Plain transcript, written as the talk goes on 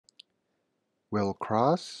We'll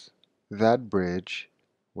cross that bridge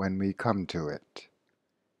when we come to it.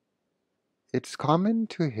 It's common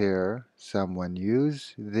to hear someone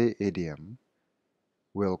use the idiom,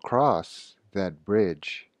 we'll cross that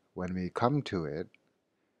bridge when we come to it,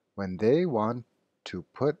 when they want to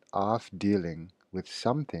put off dealing with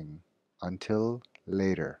something until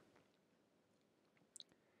later.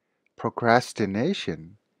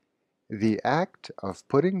 Procrastination, the act of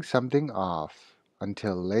putting something off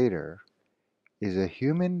until later, is a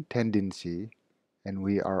human tendency and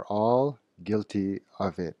we are all guilty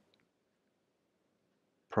of it.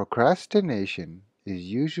 Procrastination is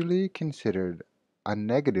usually considered a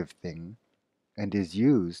negative thing and is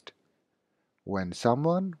used when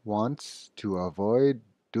someone wants to avoid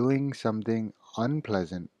doing something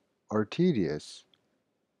unpleasant or tedious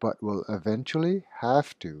but will eventually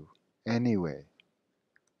have to anyway.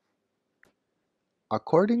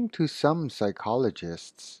 According to some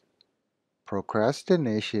psychologists,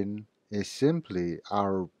 procrastination is simply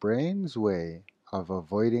our brain's way of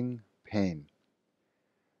avoiding pain.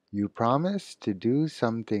 You promise to do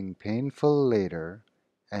something painful later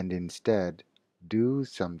and instead do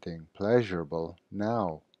something pleasurable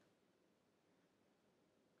now.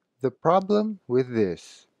 The problem with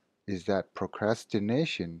this is that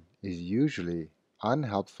procrastination is usually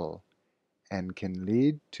unhelpful and can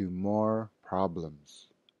lead to more problems.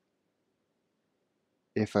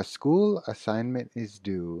 If a school assignment is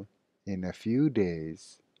due in a few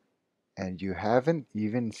days and you haven't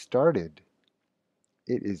even started,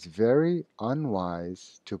 it is very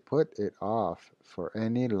unwise to put it off for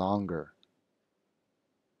any longer.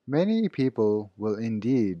 Many people will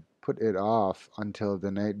indeed put it off until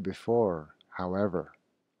the night before, however.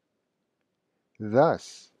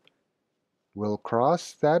 Thus, we'll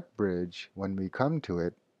cross that bridge when we come to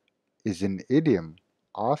it is an idiom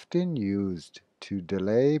often used to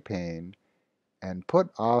delay pain and put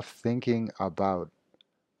off thinking about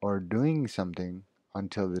or doing something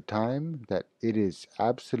until the time that it is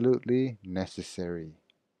absolutely necessary.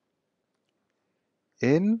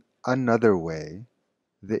 In another way,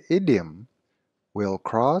 the idiom "we'll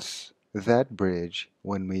cross that bridge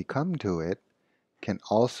when we come to it" can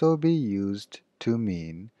also be used to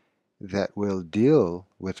mean that we'll deal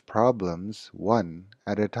with problems one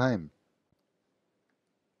at a time.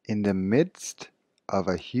 In the midst of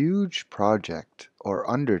a huge project or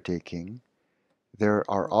undertaking, there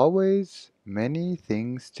are always many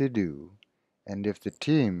things to do, and if the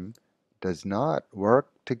team does not work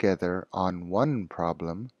together on one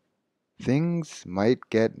problem, things might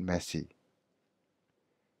get messy.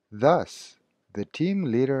 Thus, the team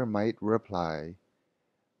leader might reply,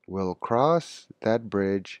 "We'll cross that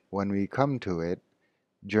bridge when we come to it"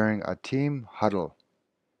 during a team huddle,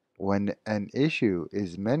 when an issue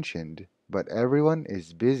is mentioned but everyone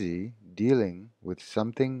is busy dealing with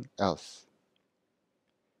something else.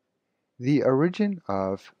 The origin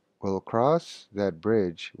of "we'll cross that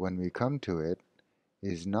bridge when we come to it"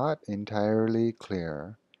 is not entirely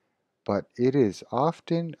clear, but it is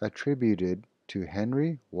often attributed to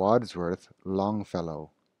Henry Wadsworth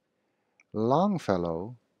Longfellow.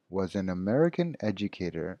 Longfellow was an American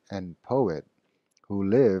educator and poet who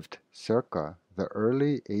lived circa the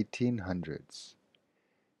early 1800s.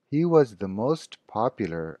 He was the most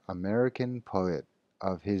popular American poet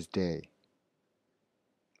of his day.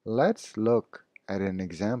 Let's look at an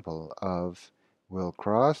example of "we'll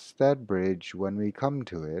cross that bridge when we come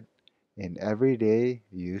to it" in everyday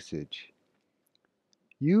usage.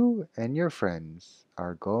 You and your friends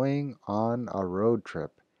are going on a road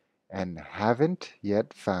trip and haven't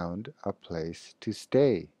yet found a place to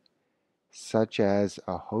stay, such as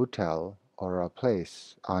a hotel or a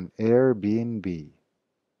place on Airbnb.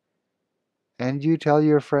 And you tell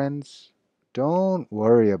your friends, "Don't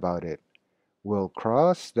worry about it. We'll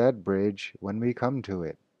cross that bridge when we come to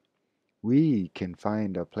it. We can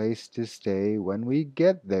find a place to stay when we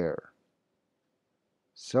get there."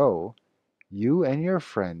 So, you and your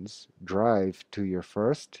friends drive to your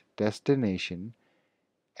first destination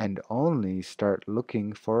and only start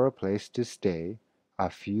looking for a place to stay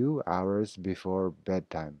a few hours before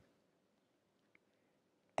bedtime.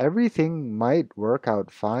 Everything might work out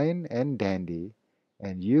fine and dandy,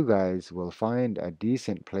 and you guys will find a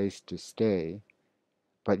decent place to stay,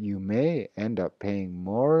 but you may end up paying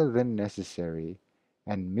more than necessary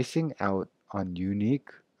and missing out on unique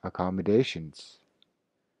accommodations.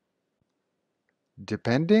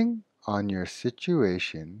 Depending on your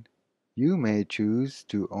situation, you may choose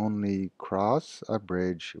to only cross a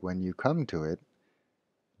bridge when you come to it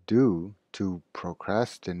due to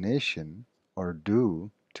procrastination or due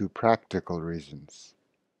to practical reasons.